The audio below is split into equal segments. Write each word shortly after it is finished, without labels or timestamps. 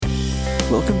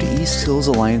Welcome to East Hills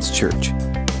Alliance Church.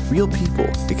 Real people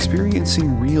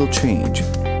experiencing real change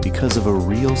because of a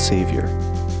real Savior.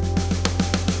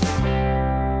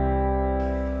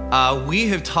 We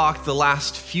have talked the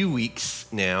last few weeks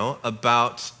now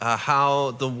about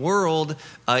how the world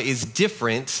is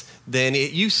different than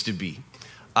it used to be.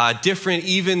 Different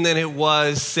even than it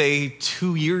was, say,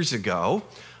 2 years ago.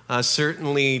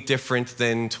 Certainly different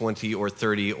than 20 or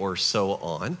 30 or so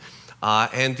on.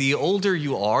 And the older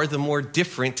you are, the more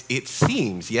different it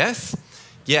seems, yes?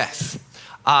 Yes.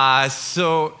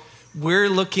 So we're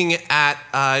looking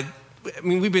at,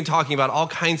 we've been talking about all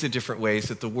kinds of different ways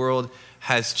that the world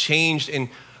has changed, and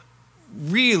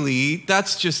really,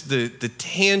 that's just the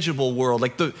tangible world,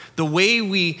 like the way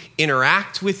we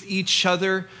interact with each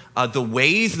other, the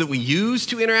ways that we use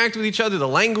to interact with each other, the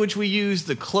language we use,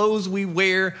 the clothes we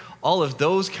wear, all of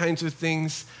those kinds of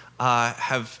things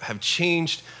have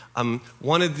changed.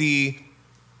 One of the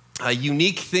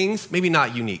unique things, maybe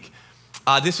not unique,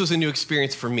 this was a new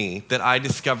experience for me that I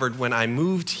discovered when I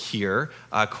moved here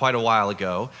quite a while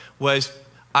ago, was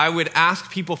I would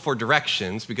ask people for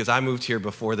directions because I moved here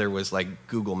before there was like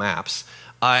Google Maps.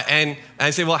 And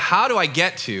I say, well, how do I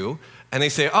get to? And they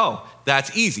say, oh,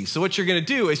 that's easy. So what you're going to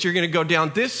do is you're going to go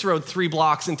down this road 3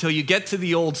 blocks until you get to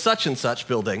the old such and such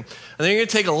building. And then you're going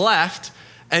to take a left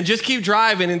and just keep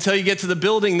driving until you get to the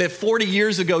building that 40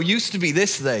 years ago used to be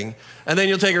this thing. And then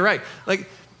you'll take a right. Like,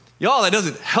 y'all, that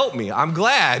doesn't help me. I'm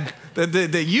glad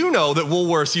that you know that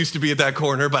Woolworths used to be at that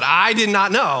corner, but I did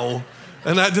not know.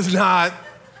 And that does not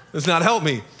help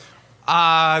me.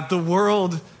 The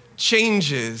world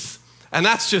changes, and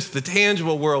that's just the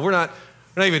tangible world. We're not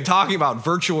even talking about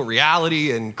virtual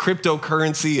reality and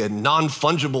cryptocurrency and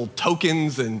non-fungible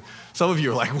tokens, and some of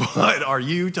you are like, what are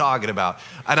you talking about?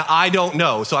 And I don't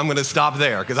know, so I'm going to stop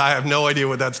there because I have no idea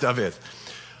what that stuff is.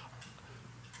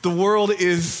 The world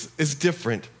is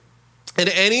different. And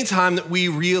any time that we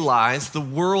realize the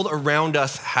world around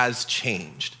us has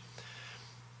changed,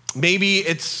 maybe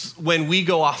it's when we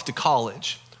go off to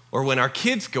college, or when our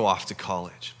kids go off to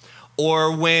college,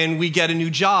 or when we get a new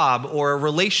job, or a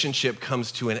relationship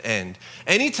comes to an end.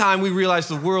 Anytime we realize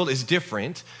the world is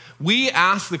different, we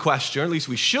ask the question, or at least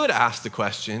we should ask the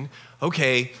question,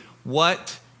 okay,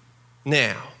 what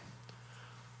now?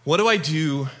 What do I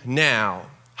do now?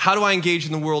 How do I engage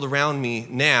in the world around me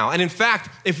now? And in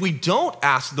fact, if we don't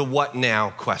ask the what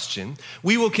now question,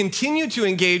 we will continue to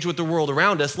engage with the world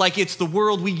around us like it's the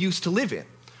world we used to live in.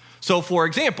 So for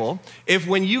example, if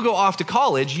when you go off to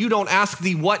college, you don't ask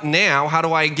the what now, how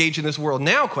do I engage in this world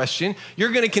now question,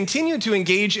 you're going to continue to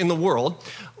engage in the world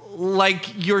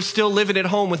like you're still living at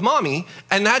home with mommy,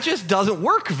 and that just doesn't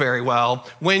work very well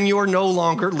when you're no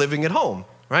longer living at home,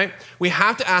 right? We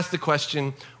have to ask the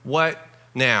question, what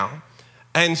now?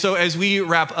 And so as we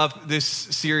wrap up this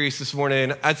series this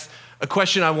morning, that's a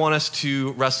question I want us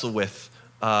to wrestle with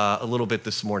a little bit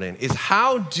this morning, is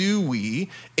how do we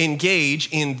engage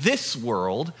in this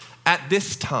world at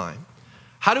this time?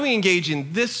 How do we engage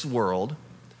in this world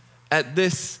at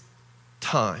this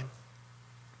time?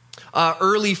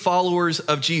 Early followers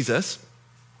of Jesus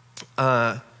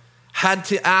had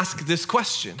to ask this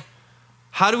question.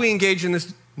 How do we engage in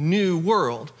this new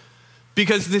world?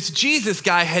 Because this Jesus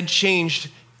guy had changed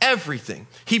everything.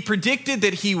 He predicted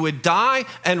that he would die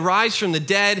and rise from the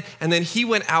dead, and then he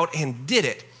went out and did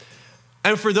it.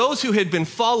 And for those who had been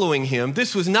following him,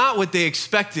 this was not what they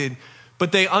expected,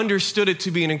 but they understood it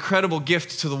to be an incredible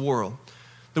gift to the world.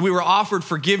 That we were offered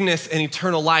forgiveness and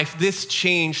eternal life. This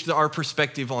changed our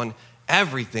perspective on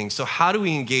everything. So how do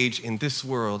we engage in this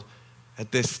world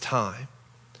at this time?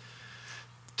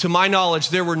 To my knowledge,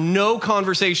 there were no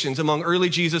conversations among early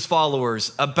Jesus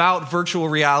followers about virtual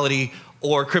reality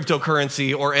or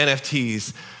cryptocurrency or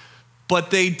NFTs,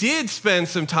 but they did spend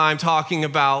some time talking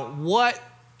about what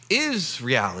is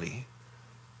reality?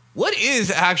 What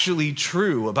is actually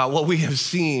true about what we have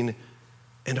seen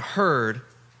and heard?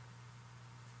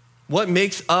 What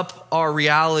makes up our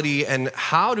reality, and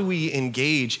how do we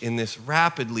engage in this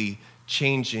rapidly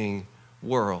changing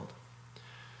world?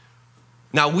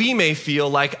 Now, we may feel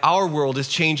like our world is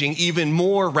changing even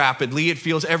more rapidly. It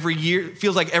feels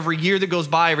like every year that goes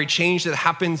by, every change that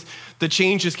happens, the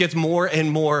change just gets more and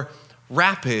more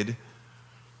rapid.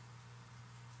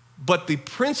 But the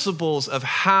principles of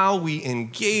how we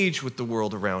engage with the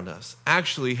world around us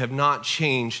actually have not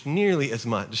changed nearly as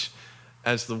much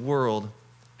as the world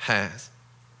has.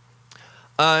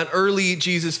 An early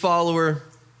Jesus follower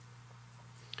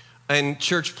and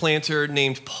church planter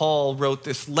named Paul wrote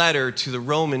this letter to the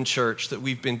Roman church that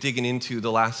we've been digging into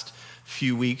the last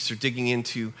few weeks, or digging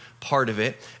into part of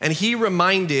it. And he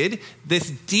reminded this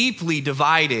deeply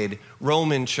divided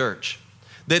Roman church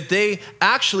that they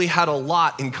actually had a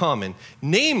lot in common,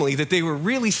 namely that they were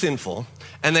really sinful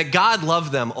and that God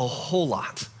loved them a whole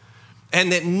lot,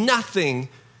 and that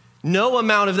no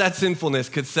amount of that sinfulness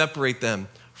could separate them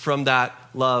from that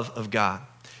love of God.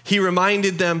 He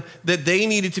reminded them that they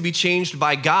needed to be changed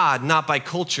by God, not by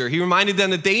culture. He reminded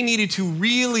them that they needed to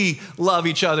really love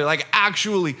each other, like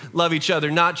actually love each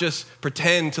other, not just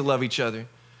pretend to love each other.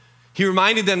 He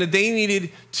reminded them that they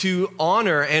needed to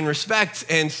honor and respect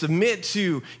and submit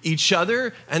to each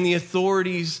other and the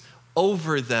authorities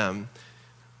over them.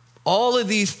 All of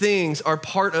these things are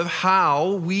part of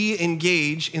how we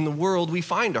engage in the world we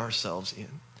find ourselves in.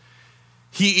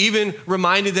 He even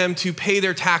reminded them to pay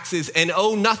their taxes and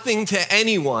owe nothing to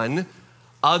anyone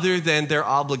other than their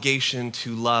obligation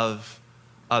to love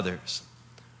others,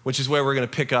 which is where we're going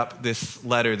to pick up this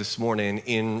letter this morning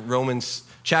in Romans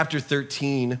chapter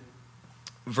 13,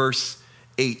 verse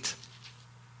 8.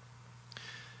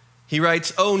 He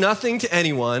writes, "Owe nothing to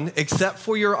anyone except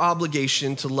for your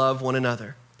obligation to love one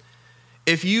another.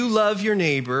 If you love your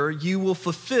neighbor, you will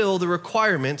fulfill the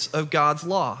requirements of God's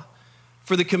law.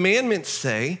 For the commandments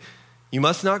say, you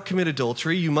must not commit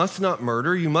adultery, you must not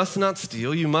murder, you must not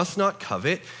steal, you must not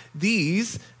covet.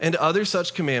 These and other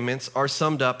such commandments are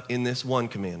summed up in this one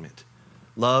commandment: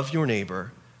 love your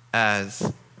neighbor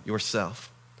as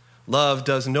yourself. Love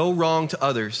does no wrong to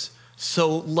others,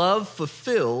 so love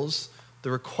fulfills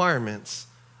the requirements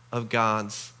of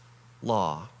God's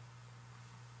law."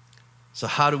 So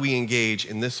how do we engage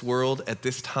in this world at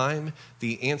this time?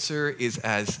 The answer is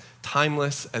as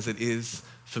timeless as it is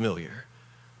familiar.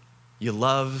 You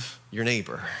love your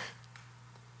neighbor.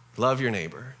 Love your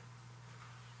neighbor.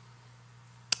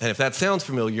 And if that sounds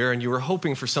familiar and you were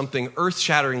hoping for something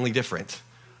earth-shatteringly different,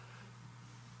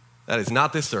 that is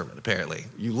not this sermon, apparently.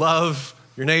 You love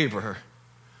your neighbor.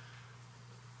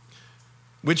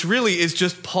 Which really is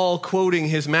just Paul quoting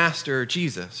his master,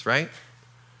 Jesus, right?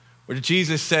 Where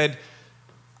Jesus said,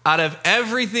 out of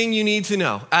everything you need to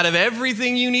know, out of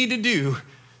everything you need to do,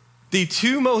 the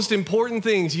two most important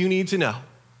things you need to know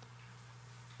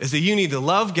is that you need to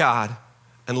love God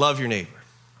and love your neighbor.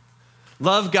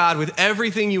 Love God with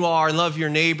everything you are and love your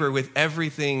neighbor with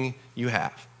everything you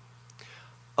have.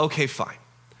 Okay, fine.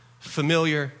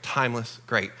 Familiar, timeless,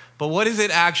 great. But what does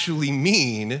it actually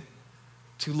mean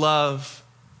to love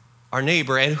our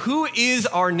neighbor? And who is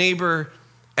our neighbor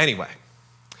anyway?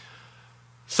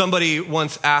 Somebody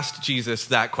once asked Jesus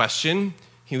that question.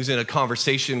 He was in a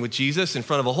conversation with Jesus in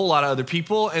front of a whole lot of other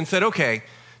people and said, "Okay,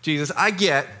 Jesus, I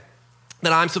get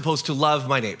that I'm supposed to love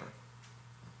my neighbor.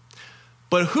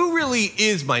 But who really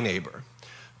is my neighbor?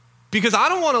 Because I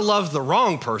don't want to love the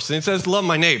wrong person." It says love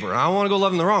my neighbor. I don't want to go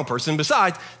loving the wrong person.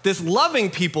 Besides, this loving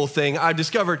people thing I've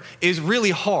discovered is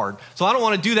really hard. So I don't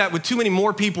want to do that with too many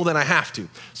more people than I have to.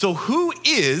 So who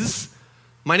is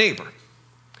my neighbor?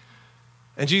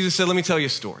 And Jesus said, let me tell you a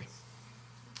story.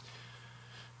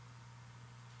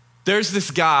 There's this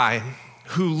guy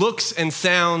who looks and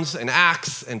sounds and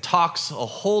acts and talks a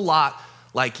whole lot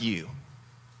like you.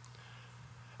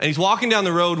 And he's walking down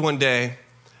the road one day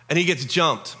and he gets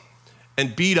jumped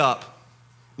and beat up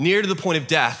near to the point of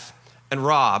death and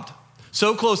robbed.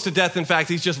 So close to death, in fact,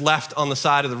 he's just left on the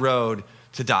side of the road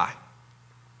to die.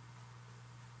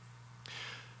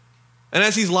 And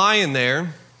as he's lying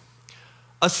there,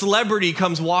 a celebrity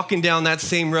comes walking down that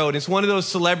same road. It's one of those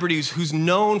celebrities who's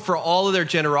known for all of their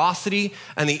generosity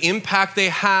and the impact they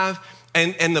have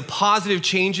and the positive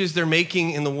changes they're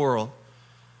making in the world.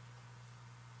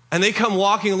 And they come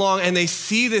walking along and they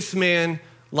see this man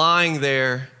lying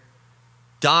there,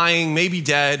 dying, maybe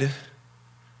dead,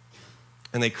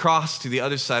 and they cross to the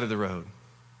other side of the road.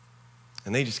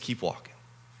 And they just keep walking.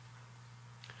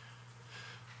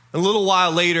 A little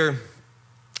while later,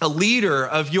 a leader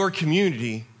of your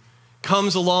community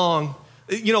comes along,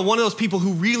 one of those people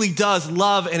who really does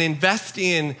love and invest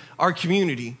in our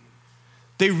community.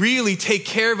 They really take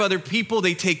care of other people.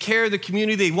 They take care of the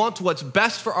community. They want what's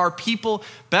best for our people,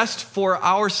 best for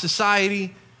our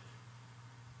society.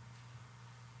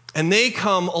 And they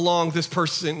come along this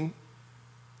person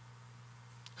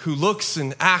who looks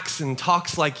and acts and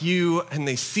talks like you, and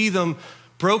they see them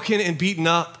broken and beaten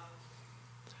up.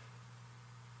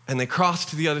 And they cross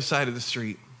to the other side of the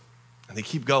street and they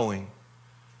keep going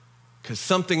because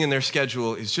something in their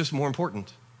schedule is just more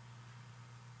important.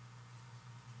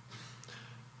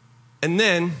 And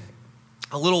then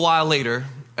a little while later,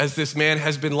 as this man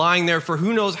has been lying there for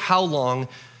who knows how long,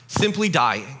 simply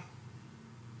dying,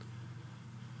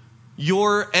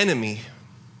 your enemy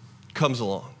comes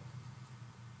along.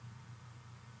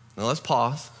 Now let's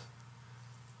pause.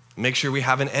 Make sure we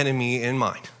have an enemy in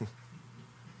mind.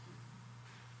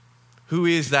 Who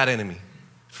is that enemy?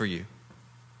 for you.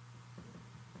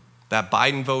 That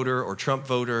Biden voter or Trump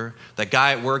voter, that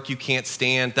guy at work you can't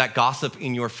stand, that gossip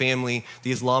in your family,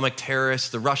 the Islamic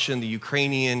terrorist, the Russian, the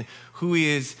Ukrainian, who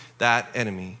is that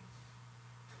enemy?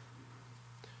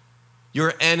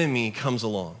 Your enemy comes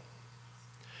along,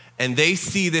 and they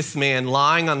see this man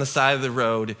lying on the side of the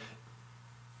road,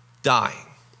 dying,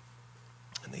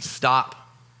 and they stop,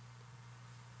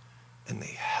 and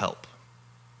they help.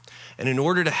 And in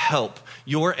order to help,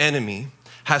 your enemy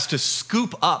has to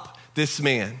scoop up this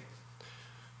man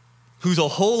who's a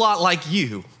whole lot like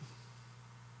you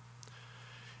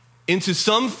into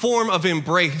some form of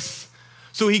embrace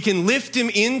so he can lift him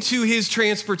into his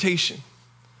transportation,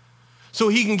 so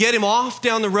he can get him off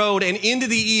down the road and into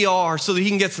the ER so that he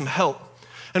can get some help.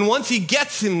 And once he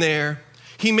gets him there,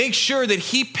 he makes sure that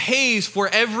he pays for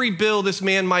every bill this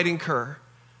man might incur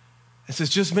and says,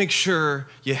 just make sure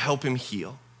you help him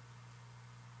heal.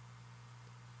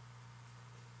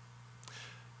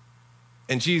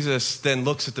 And Jesus then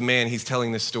looks at the man he's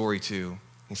telling this story to.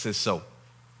 He says, so,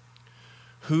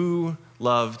 who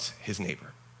loved his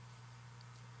neighbor?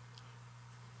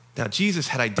 Now, Jesus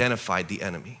had identified the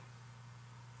enemy.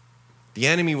 The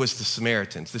enemy was the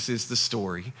Samaritans. This is the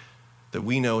story that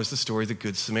we know as the story of the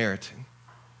Good Samaritan.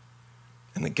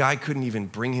 And the guy couldn't even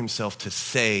bring himself to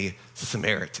say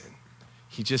Samaritan.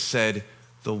 He just said,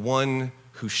 the one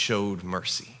who showed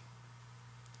mercy.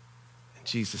 And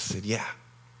Jesus said, yeah,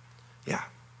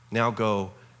 now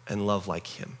go and love like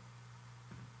him.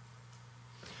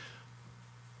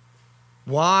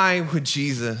 Why would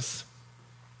Jesus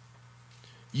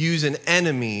use an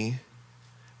enemy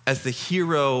as the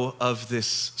hero of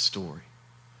this story?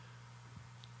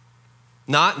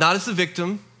 Not as the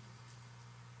victim,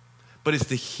 but as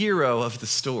the hero of the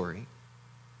story.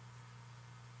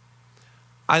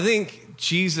 I think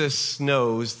Jesus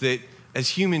knows that as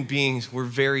human beings, we're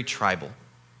very tribal.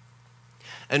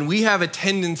 And we have a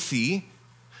tendency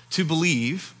to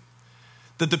believe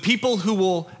that the people who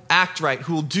will act right,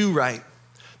 who will do right,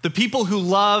 the people who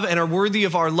love and are worthy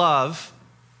of our love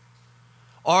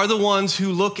are the ones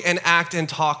who look and act and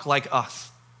talk like us.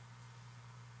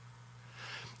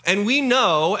 And we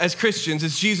know as Christians,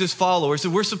 as Jesus followers, that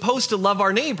we're supposed to love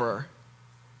our neighbor.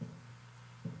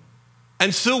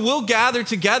 And so we'll gather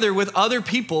together with other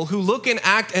people who look and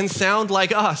act and sound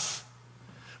like us.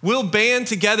 We'll band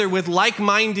together with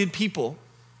like-minded people.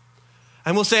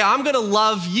 And we'll say, I'm going to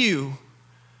love you.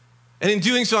 And in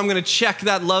doing so, I'm going to check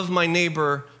that love my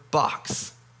neighbor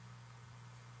box.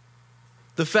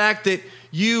 The fact that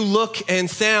you look and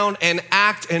sound and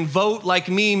act and vote like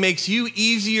me makes you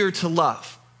easier to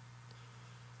love.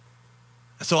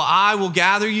 So I will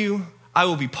gather you. I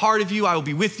will be part of you. I will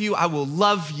be with you. I will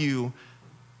love you.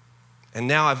 And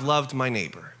now I've loved my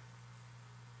neighbor.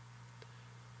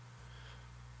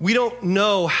 We don't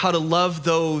know how to love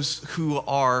those who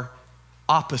are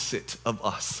opposite of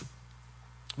us.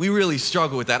 We really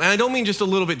struggle with that. And I don't mean just a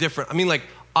little bit different. I mean like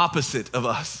opposite of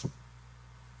us.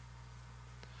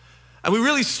 And we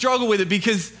really struggle with it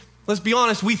because, let's be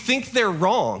honest, we think they're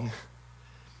wrong.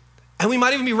 And we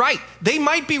might even be right. They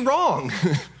might be wrong.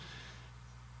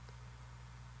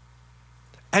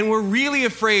 And we're really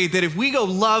afraid that if we go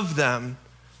love them,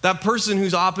 that person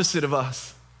who's opposite of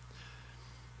us,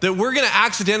 that we're going to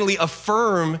accidentally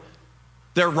affirm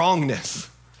their wrongness.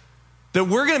 That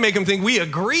we're going to make them think we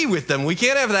agree with them. We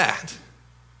can't have that.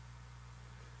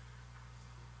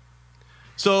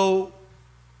 So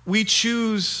we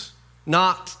choose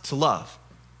not to love.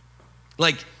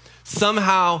 Like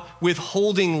somehow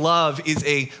withholding love is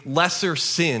a lesser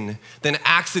sin than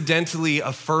accidentally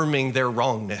affirming their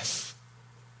wrongness.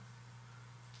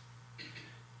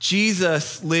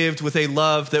 Jesus lived with a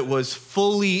love that was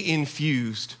fully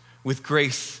infused with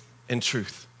grace and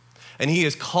truth. And he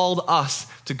has called us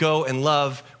to go and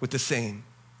love with the same.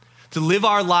 To live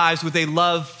our lives with a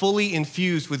love fully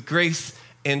infused with grace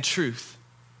and truth.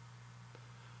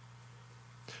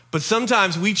 But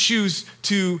sometimes we choose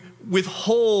to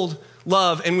withhold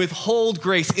love and withhold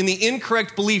grace in the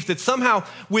incorrect belief that somehow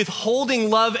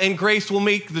withholding love and grace will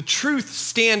make the truth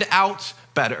stand out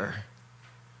better.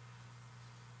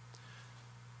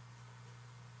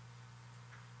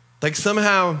 Like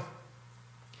somehow,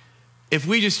 if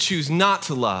we just choose not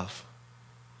to love,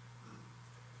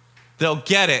 they'll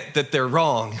get it that they're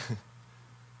wrong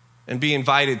and be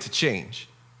invited to change.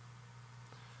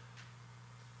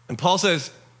 And Paul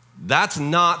says, that's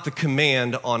not the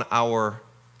command on our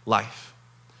life.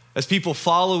 As people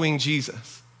following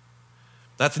Jesus,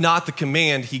 that's not the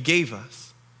command he gave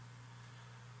us.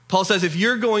 Paul says, if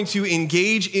you're going to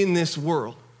engage in this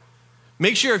world,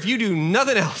 make sure if you do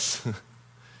nothing else,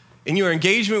 in your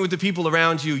engagement with the people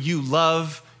around you, you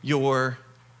love your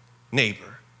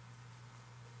neighbor.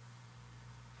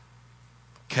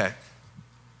 Okay.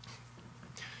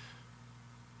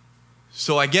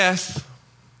 So I guess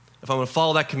if I'm going to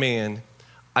follow that command,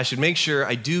 I should make sure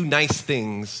I do nice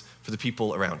things for the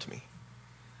people around me.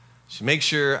 I should make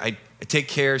sure I take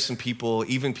care of some people,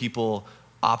 even people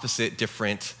opposite,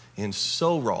 different, and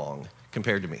so wrong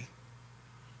compared to me.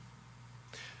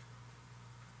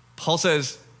 Paul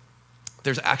says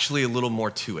there's actually a little more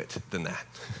to it than that.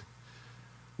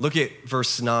 Look at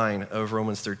verse 9 of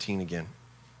Romans 13 again.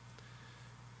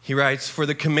 He writes, "For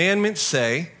the commandments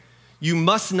say, you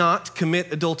must not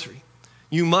commit adultery.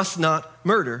 You must not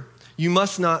murder. You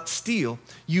must not steal.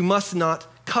 You must not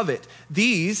covet.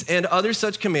 These and other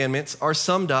such commandments are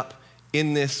summed up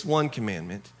in this one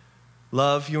commandment: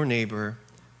 love your neighbor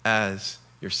as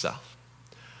yourself."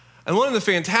 And one of the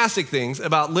fantastic things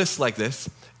about lists like this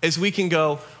is we can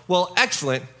go, well,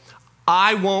 excellent,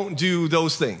 I won't do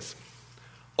those things.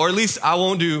 Or at least I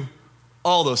won't do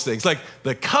all those things. Like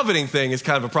the coveting thing is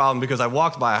kind of a problem because I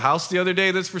walked by a house the other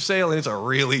day that's for sale and it's a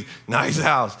really nice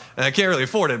house. And I can't really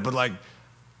afford it, but like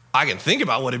I can think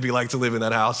about what it'd be like to live in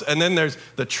that house. And then there's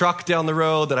the truck down the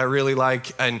road that I really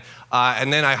like. And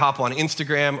then I hop on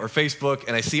Instagram or Facebook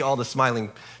and I see all the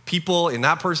smiling people in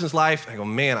that person's life. I go,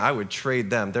 man, I would trade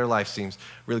them. Their life seems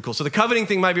really cool. So the coveting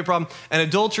thing might be a problem. And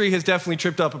adultery has definitely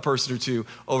tripped up a person or two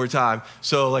over time.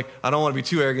 So like, I don't want to be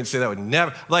too arrogant to say that would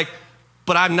never, like,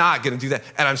 but I'm not going to do that.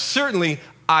 And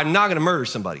I'm not going to murder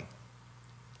somebody.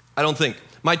 I don't think.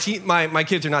 My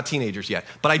kids are not teenagers yet.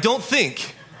 But I don't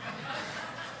think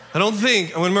I'm going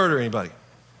to murder anybody.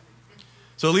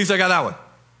 So at least I got that one.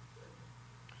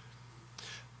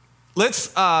 Let's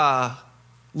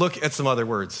look at some other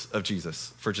words of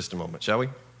Jesus for just a moment, shall we?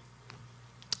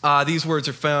 These words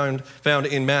are found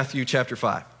in Matthew chapter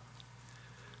 5,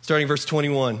 starting verse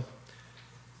 21.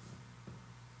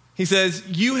 He says,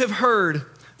 "You have heard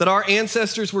that our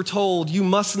ancestors were told, 'You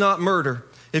must not murder.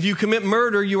 If you commit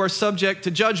murder, you are subject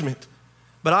to judgment.'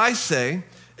 But I say,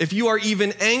 if you are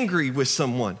even angry with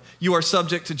someone, you are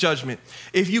subject to judgment.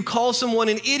 If you call someone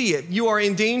an idiot, you are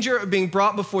in danger of being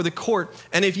brought before the court.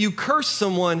 And if you curse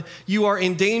someone, you are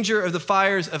in danger of the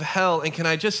fires of hell." And can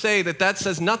I just say that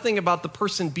says nothing about the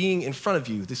person being in front of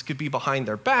you. This could be behind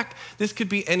their back. This could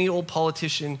be any old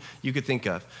politician you could think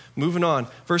of. Moving on,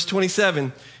 verse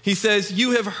 27, he says,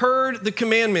 "You have heard the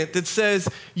commandment that says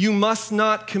you must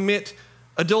not commit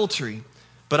adultery.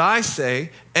 But I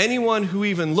say, anyone who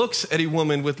even looks at a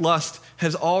woman with lust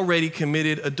has already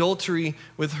committed adultery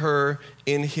with her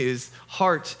in his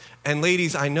heart." And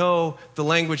ladies, I know the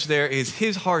language there is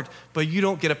his heart, but you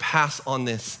don't get a pass on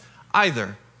this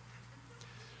either.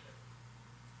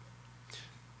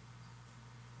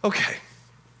 Okay,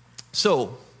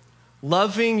 so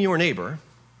loving your neighbor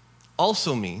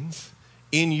also means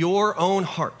in your own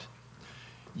heart,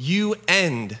 you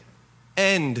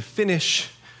finish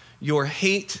your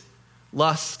hate,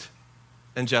 lust,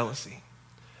 and jealousy.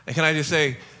 And can I just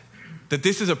say that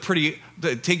this is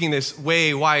taking this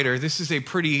way wider, this is a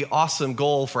pretty awesome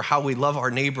goal for how we love our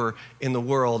neighbor in the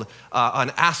world,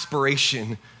 an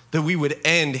aspiration that we would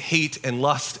end hate and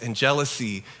lust and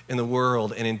jealousy in the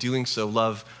world, and in doing so,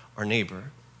 love our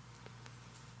neighbor.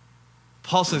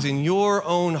 Paul says, in your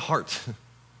own heart,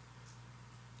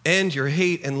 end your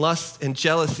hate and lust and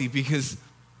jealousy, because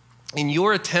in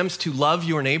your attempts to love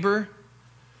your neighbor,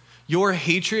 your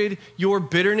hatred, your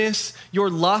bitterness, your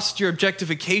lust, your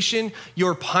objectification,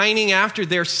 your pining after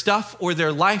their stuff or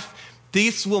their life,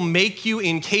 this will make you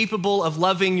incapable of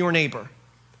loving your neighbor.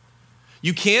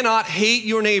 You cannot hate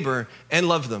your neighbor and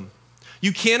love them.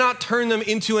 You cannot turn them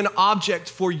into an object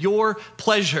for your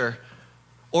pleasure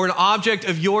or an object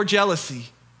of your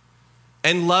jealousy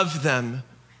and love them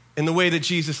in the way that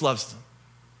Jesus loves them.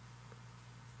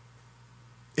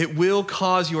 It will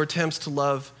cause your attempts to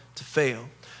love to fail.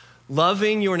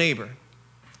 Loving your neighbor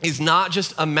is not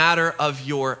just a matter of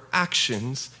your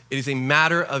actions, it is a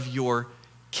matter of your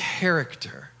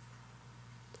character.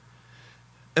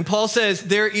 And Paul says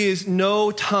there is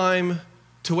no time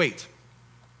to wait.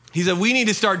 He said, we need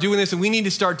to start doing this, and we need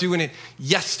to start doing it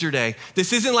yesterday.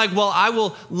 This isn't like, well, I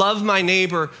will love my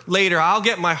neighbor later. I'll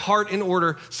get my heart in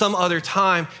order some other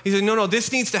time. He said, no,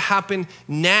 this needs to happen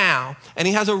now. And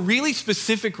he has a really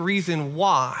specific reason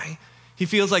why he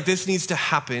feels like this needs to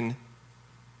happen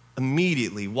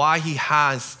immediately, why he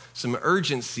has some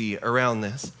urgency around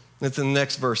this. That's in the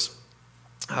next verse,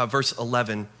 verse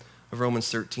 11 of Romans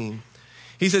 13.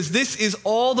 He says, "This is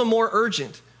all the more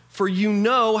urgent, for you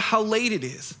know how late it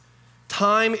is.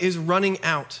 Time is running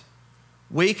out.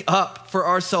 Wake up, for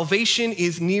our salvation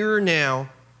is nearer now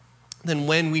than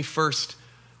when we first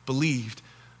believed."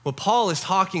 What Paul is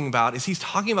talking about is he's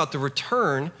talking about the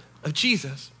return of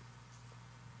Jesus.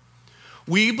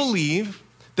 We believe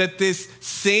that this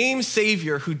same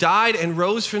Savior who died and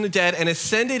rose from the dead and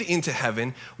ascended into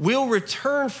heaven will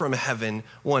return from heaven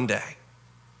one day.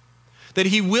 That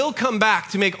he will come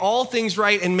back to make all things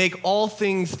right and make all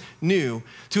things new,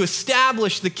 to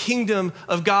establish the kingdom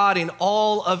of God in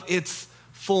all of its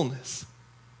fullness.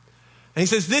 And he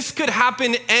says this could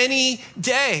happen any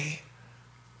day.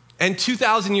 And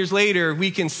 2,000 years later,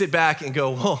 we can sit back and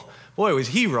go, oh, boy, was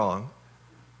he wrong.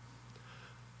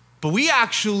 But we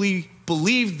actually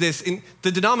believe this in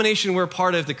the denomination we're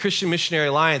part of, the Christian Missionary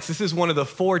Alliance. This is one of the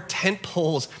 4 tent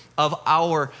poles of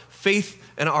our faith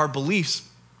and our beliefs,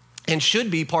 and should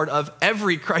be part of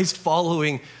every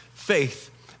Christ-following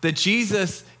faith, that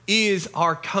Jesus is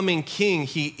our coming King.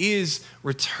 He is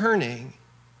returning.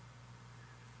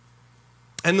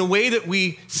 And the way that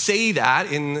we say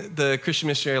that in the Christian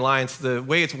Missionary Alliance, the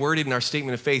way it's worded in our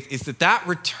statement of faith, is that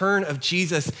return of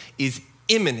Jesus is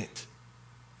imminent.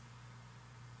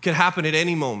 Could happen at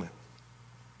any moment.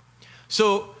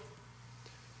 So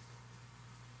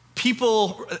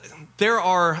there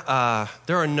are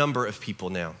a number of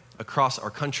people now across our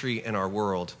country and our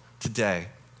world today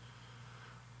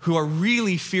who are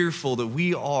really fearful that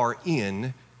we are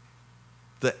in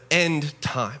the end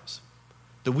times,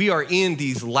 that we are in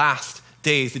these last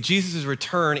days, that Jesus'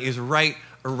 return is right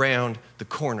around the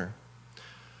corner.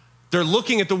 They're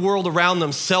looking at the world around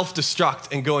them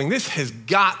self-destruct and going, this has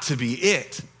got to be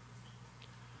it.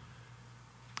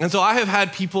 And so I have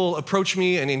had people approach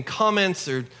me and in comments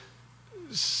or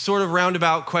sort of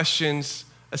roundabout questions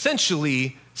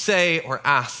essentially say or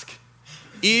ask,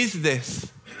 is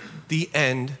this the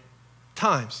end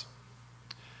times?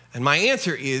 And my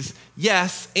answer is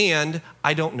yes, and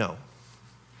I don't know.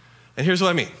 And here's what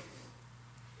I mean.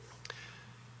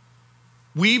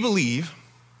 We believe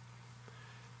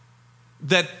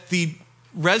that the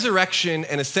resurrection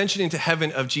and ascension into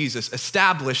heaven of Jesus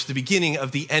established the beginning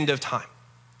of the end of time.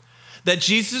 That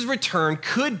Jesus' return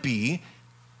could be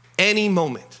any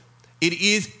moment. It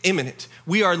is imminent.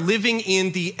 We are living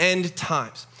in the end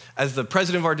times. As the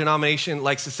president of our denomination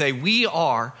likes to say, we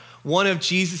are one of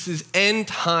Jesus' end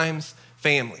times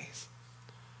families.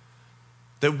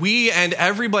 That we and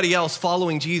everybody else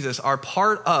following Jesus are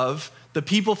part of the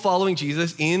people following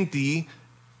Jesus in the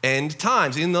end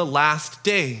times, in the last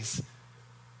days.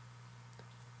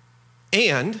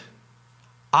 And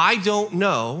I don't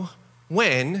know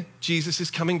when Jesus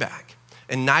is coming back.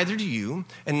 And neither do you,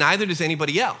 and neither does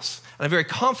anybody else. And I'm very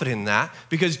confident in that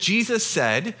because Jesus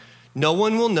said, no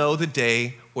one will know the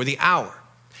day or the hour.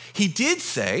 He did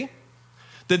say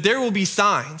that there will be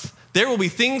signs, there will be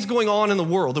things going on in the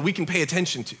world that we can pay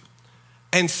attention to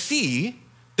and see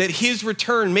that his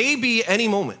return may be any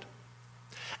moment.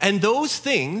 And those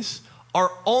things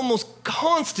are almost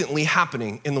constantly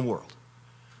happening in the world.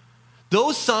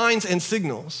 Those signs and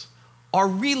signals are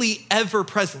really ever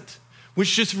present,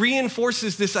 which just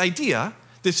reinforces this idea,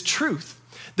 this truth,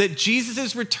 that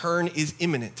Jesus' return is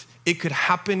imminent. It could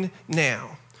happen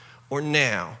now,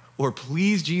 or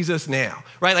please Jesus now,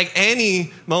 right? Like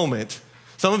any moment.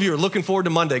 Some of you are looking forward to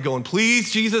Monday going,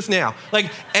 please Jesus now.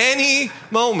 Like any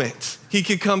moment he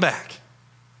could come back.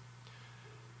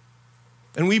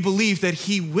 And we believe that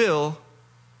he will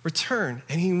return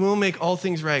and he will make all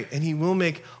things right and he will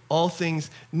make all things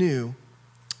new.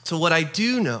 So what I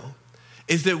do know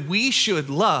is that we should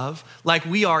love like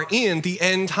we are in the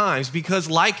end times because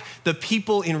like the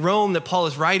people in Rome that Paul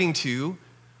is writing to,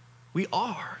 we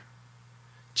are.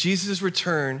 Jesus'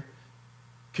 return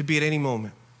could be at any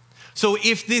moment. So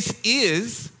if this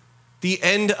is the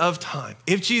end of time,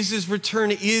 if Jesus'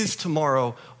 return is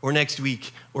tomorrow or next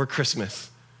week or Christmas,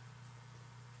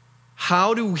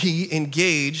 how do we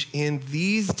engage in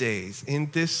these days, in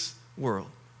this world?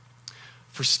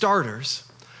 For starters,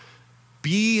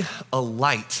 be a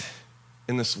light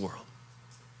in this world.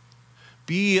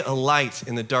 Be a light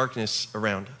in the darkness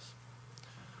around us.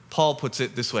 Paul puts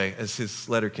it this way as his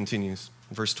letter continues,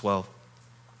 in verse 12.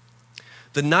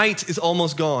 The night is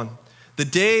almost gone. The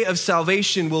day of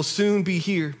salvation will soon be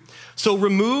here. So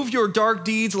remove your dark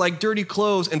deeds like dirty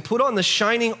clothes and put on the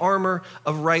shining armor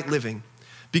of right living.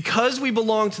 Because we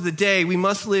belong to the day, we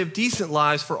must live decent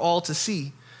lives for all to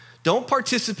see. Don't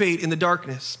participate in the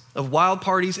darkness of wild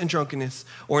parties and drunkenness,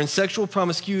 or in sexual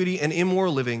promiscuity and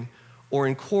immoral living, or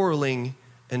in quarreling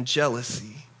and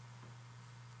jealousy.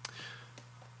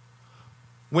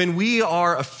 When we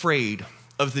are afraid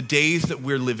of the days that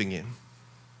we're living in,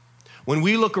 when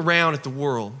we look around at the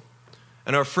world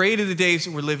and are afraid of the days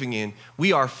that we're living in,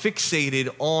 we are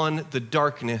fixated on the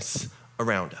darkness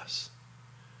around us.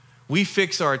 We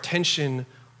fix our attention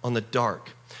on the dark.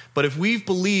 But if we've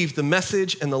believed the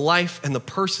message and the life and the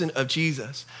person of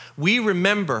Jesus, we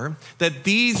remember that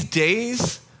these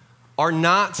days are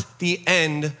not the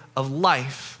end of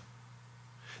life.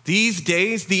 These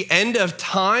days, the end of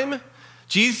time,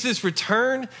 Jesus'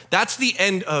 return, that's the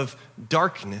end of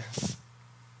darkness.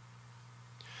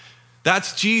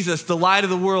 That's Jesus, the light of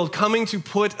the world, coming to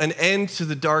put an end to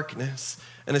the darkness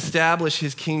and establish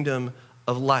his kingdom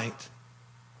of light.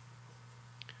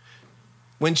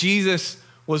 When Jesus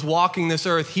was walking this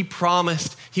earth, he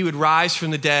promised he would rise from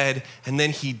the dead, and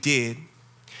then he did.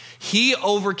 He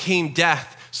overcame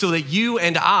death so that you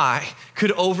and I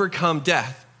could overcome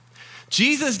death.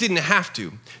 Jesus didn't have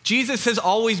to. Jesus has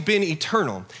always been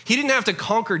eternal. He didn't have to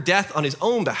conquer death on his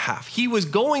own behalf. He was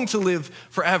going to live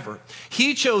forever.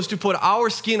 He chose to put our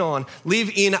skin on, live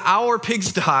in our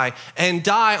pigsty, and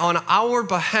die on our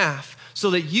behalf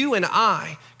so that you and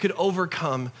I could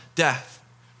overcome death.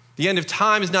 The end of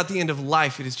time is not the end of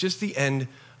life. It is just the end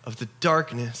of the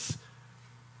darkness.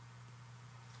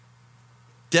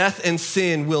 Death and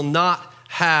sin will not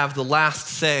have the last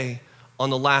say on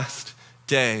the last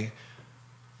day.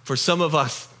 For some of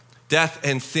us, death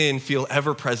and sin feel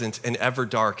ever present and ever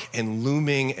dark and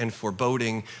looming and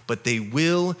foreboding, but they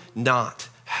will not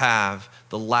have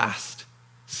the last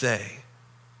say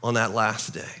on that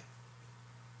last day.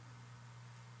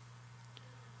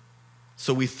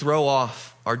 So we throw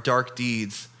off our dark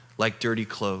deeds like dirty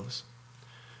clothes.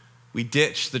 We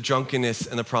ditch the drunkenness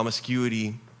and the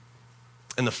promiscuity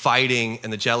and the fighting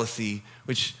and the jealousy,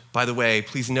 which, by the way,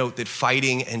 please note that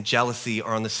fighting and jealousy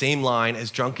are on the same line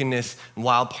as drunkenness and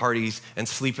wild parties and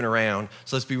sleeping around.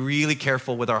 So let's be really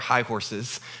careful with our high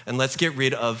horses and let's get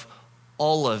rid of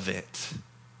all of it.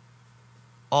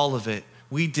 All of it.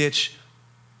 We ditch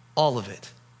all of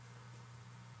it.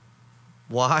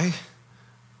 Why?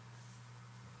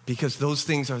 Because those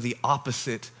things are the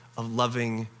opposite of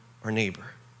loving our neighbor.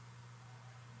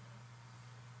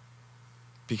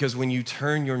 Because when you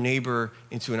turn your neighbor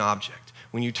into an object,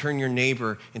 when you turn your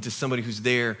neighbor into somebody who's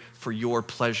there for your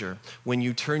pleasure, when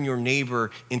you turn your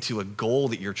neighbor into a goal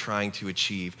that you're trying to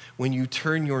achieve, when you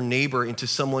turn your neighbor into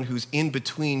someone who's in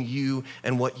between you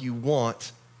and what you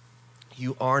want,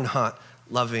 you are not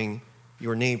loving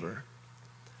your neighbor.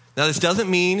 Now, this doesn't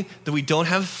mean that we don't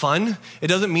have fun. It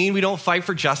doesn't mean we don't fight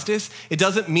for justice. It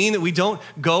doesn't mean that we don't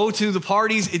go to the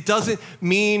parties. It doesn't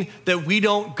mean that we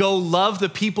don't go love the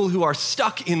people who are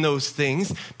stuck in those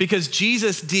things, because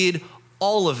Jesus did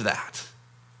all of that.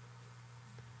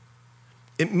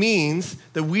 It means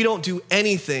that we don't do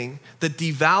anything that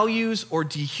devalues or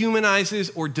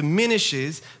dehumanizes or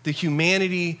diminishes the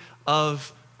humanity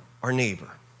of our neighbor.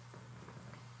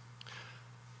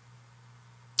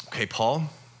 Okay, Paul.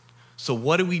 So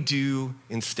what do we do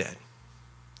instead?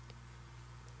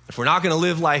 If we're not going to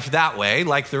live life that way,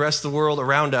 like the rest of the world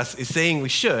around us is saying we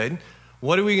should,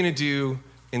 what are we going to do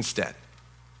instead?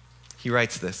 He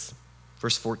writes this,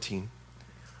 verse 14.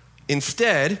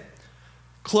 Instead,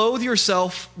 clothe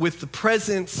yourself with the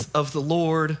presence of the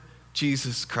Lord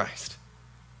Jesus Christ.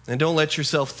 And don't let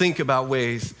yourself think about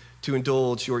ways to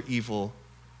indulge your evil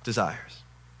desires.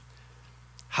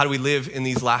 How do we live in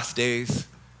these last days?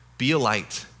 Be a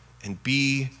light. And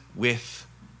be with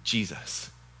Jesus.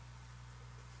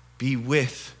 Be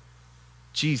with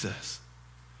Jesus.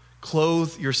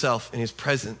 Clothe yourself in his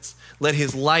presence. Let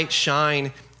his light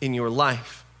shine in your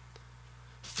life.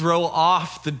 Throw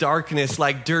off the darkness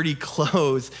like dirty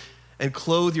clothes and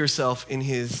clothe yourself in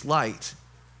his light.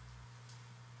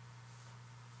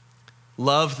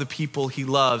 Love the people he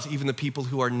loves, even the people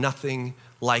who are nothing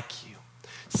like you.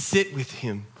 Sit with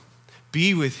him.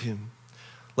 Be with him.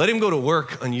 Let him go to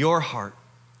work on your heart.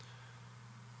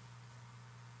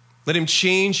 Let him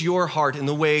change your heart in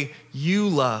the way you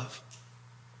love.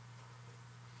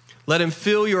 Let him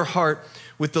fill your heart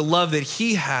with the love that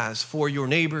he has for your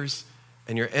neighbors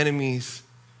and your enemies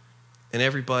and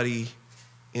everybody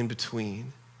in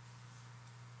between.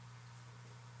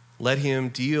 Let him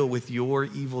deal with your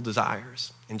evil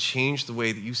desires and change the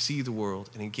way that you see the world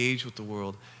and engage with the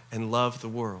world and love the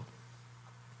world.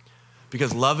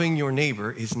 Because loving your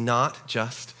neighbor is not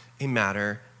just a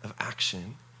matter of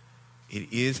action.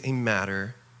 It is a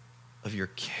matter of your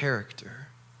character.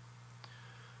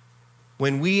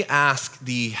 When we ask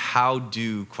the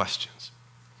how-do questions,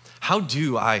 how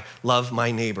do I love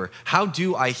my neighbor? How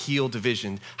do I heal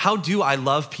division? How do I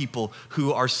love people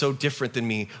who are so different than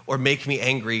me or make me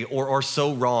angry or are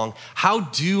so wrong? How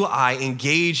do I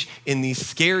engage in these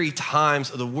scary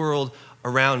times of the world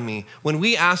around me? When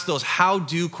we ask those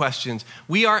how-do questions,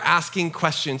 we are asking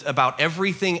questions about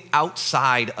everything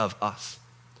outside of us.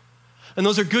 And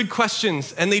those are good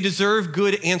questions, and they deserve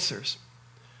good answers.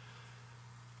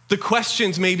 The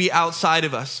questions may be outside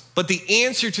of us, but the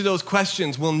answer to those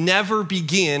questions will never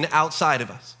begin outside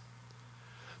of us.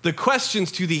 The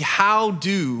questions to the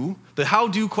how-do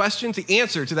questions, the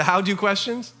answer to the how-do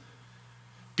questions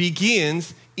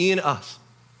begins in us.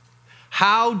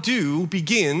 How-do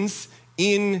begins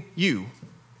in you.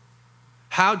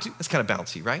 How-do, that's kind of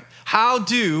bouncy, right?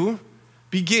 How-do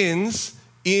begins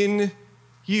in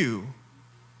you.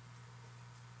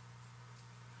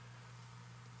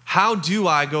 How do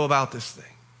I go about this thing?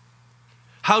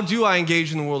 How do I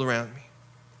engage in the world around me?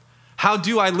 How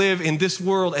do I live in this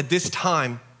world at this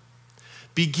time?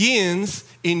 Begins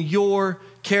in your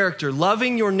character.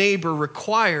 Loving your neighbor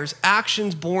requires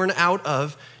actions born out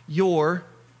of your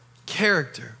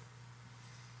character.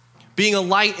 Being a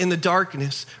light in the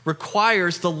darkness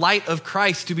requires the light of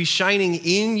Christ to be shining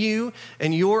in you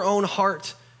and your own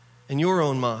heart and your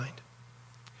own mind.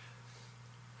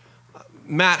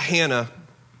 Matt Hanna,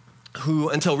 who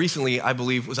until recently, I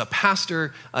believe, was a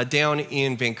pastor down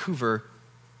in Vancouver,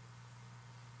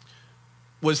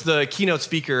 was the keynote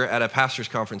speaker at a pastor's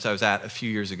conference I was at a few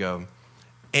years ago.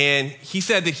 And he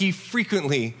said that he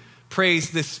frequently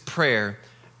prays this prayer,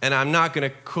 and I'm not going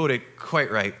to quote it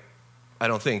quite right, I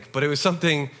don't think, but it was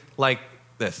something like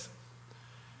this.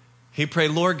 He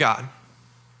prayed, Lord God,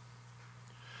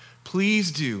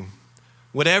 please do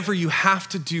whatever you have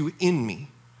to do in me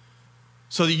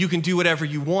so that you can do whatever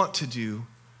you want to do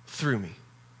through me.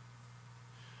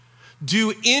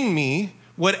 Do in me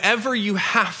whatever you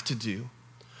have to do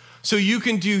so you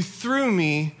can do through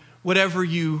me whatever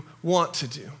you want to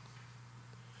do.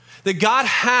 That God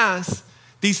has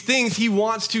these things he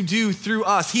wants to do through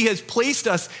us. He has placed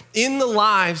us in the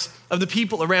lives of the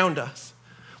people around us.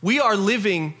 We are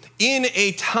living in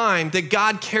a time that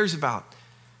God cares about,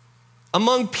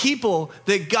 among people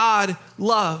that God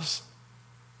loves.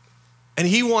 And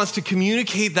he wants to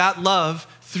communicate that love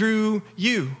through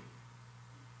you.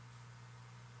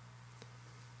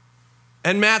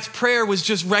 And Matt's prayer was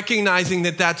just recognizing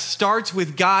that that starts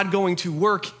with God going to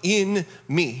work in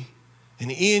me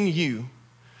and in you,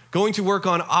 going to work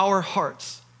on our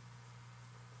hearts.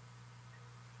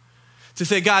 To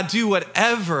say, God, do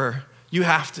whatever you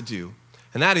have to do.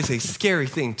 And that is a scary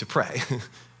thing to pray.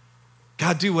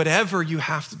 God, do whatever you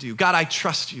have to do. God, I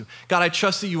trust you. God, I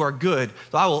trust that you are good.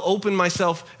 So I will open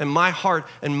myself and my heart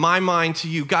and my mind to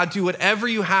you. God, do whatever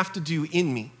you have to do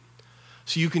in me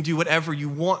so you can do whatever you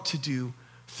want to do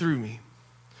through me.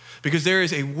 Because there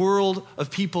is a world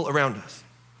of people around us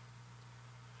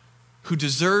who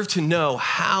deserve to know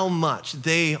how much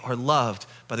they are loved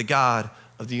by the God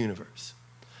of the universe.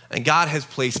 And God has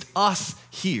placed us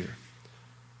here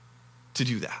to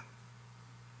do that.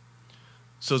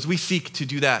 So as we seek to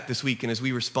do that this week and as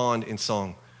we respond in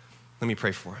song, let me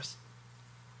pray for us.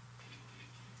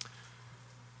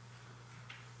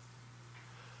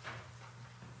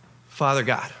 Father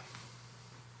God,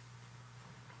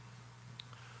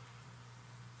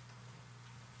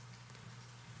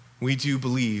 we do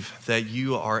believe that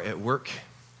you are at work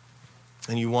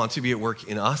and you want to be at work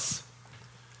in us,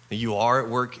 that you are at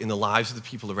work in the lives of the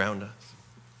people around us.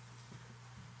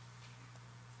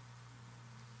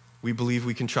 We believe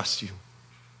we can trust you,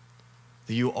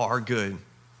 that you are good.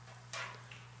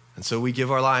 And so we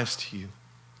give our lives to you.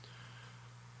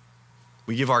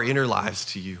 We give our inner lives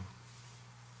to you.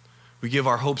 We give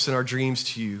our hopes and our dreams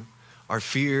to you, our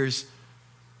fears.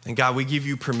 And God, we give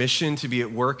you permission to be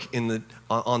at work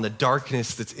on the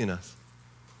darkness that's in us.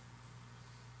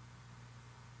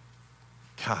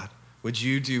 God, would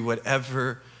you do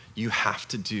whatever you have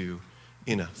to do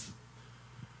in us?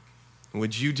 And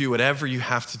would you do whatever you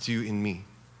have to do in me,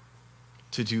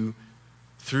 to do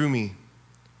through me,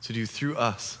 to do through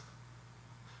us,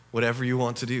 whatever you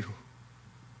want to do,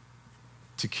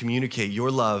 to communicate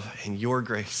your love and your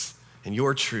grace and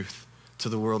your truth to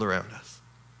the world around us.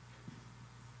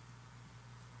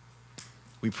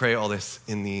 We pray all this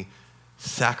in the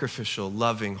sacrificial,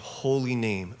 loving, holy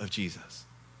name of Jesus.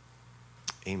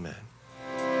 Amen.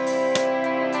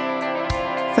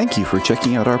 Thank you for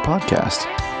checking out our podcast.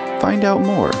 Find out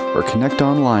more or connect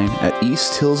online at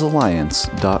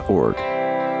easthillsalliance.org.